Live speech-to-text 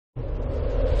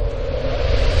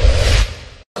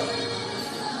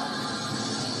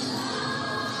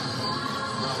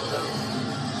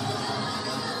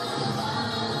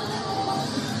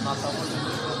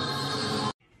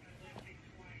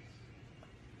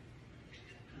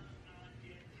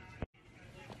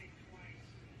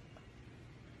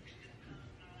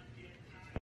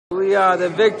We are the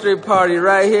victory party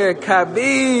right here.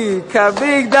 Khabib,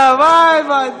 Khabib, давай,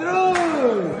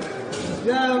 Madrun!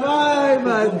 Давай,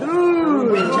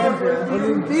 Madrun!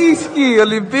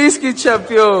 Олимпийский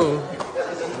чемпион.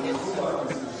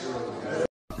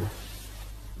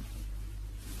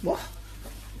 What?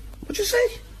 What'd you say?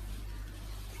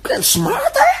 You getting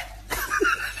smart there?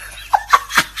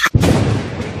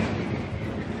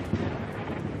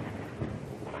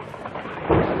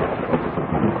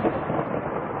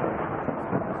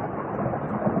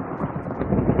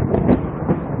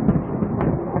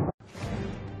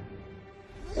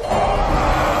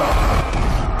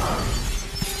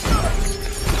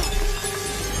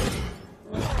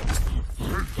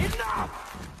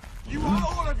 You are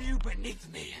all of you beneath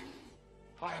me.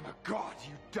 I am a god,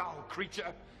 you dull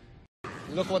creature.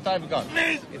 Look what I've got.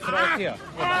 Please. It's right here.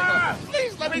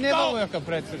 Please let me Never go. work a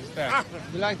pretzel stand.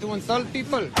 You like to insult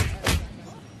people?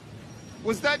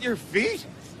 Was that your feet?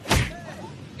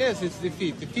 Yes, it's the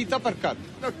feet. The feet uppercut.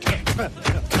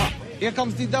 Here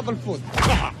comes the double foot.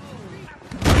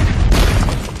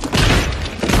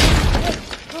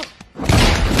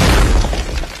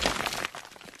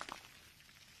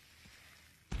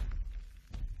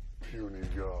 Puny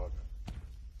god.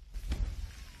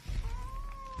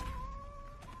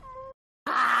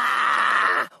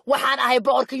 Waxaan ahay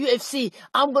boqorka UFC.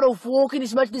 I'm gonna fucking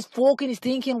smash this fucking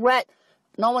stinking rat.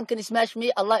 No one can smash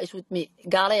me. Allah is with me. I'm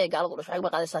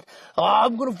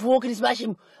gonna fucking smash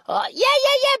him.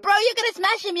 Yeah, bro. You're gonna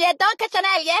smash him. Yeah, don't catch an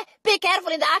egg. Yeah, be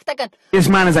careful in the octagon. This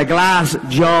man is a glass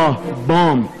jaw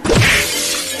bomb.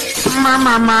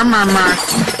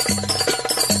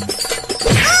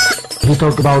 He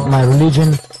talk about my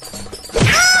religion.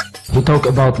 He talk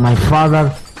about my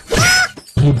father.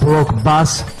 He broke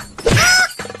bus.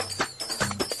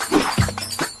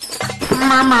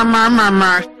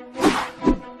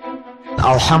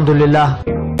 Alhamdulillah.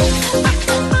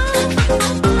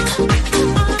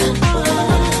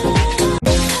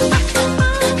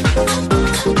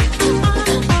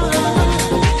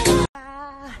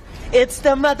 It's the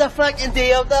motherfucking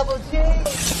DOWG.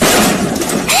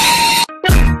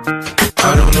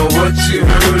 I don't know what you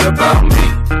heard about me.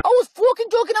 I was fucking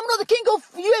joking. I'm not the king of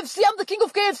UFC. I'm the king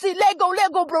of KFC. Let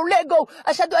go, bro. Let go.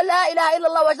 Ashhadu an la ilaha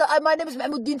illallah wa ashhadu my name is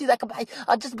Mahmoud Dinti.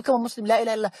 I just become a Muslim. La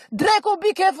ilaha illallah. Draco,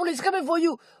 be careful. He's coming for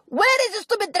you. Where is the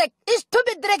stupid Drake? He's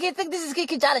stupid Drake. He thinks this is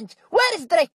Kiki challenge. Where is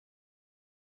Drake?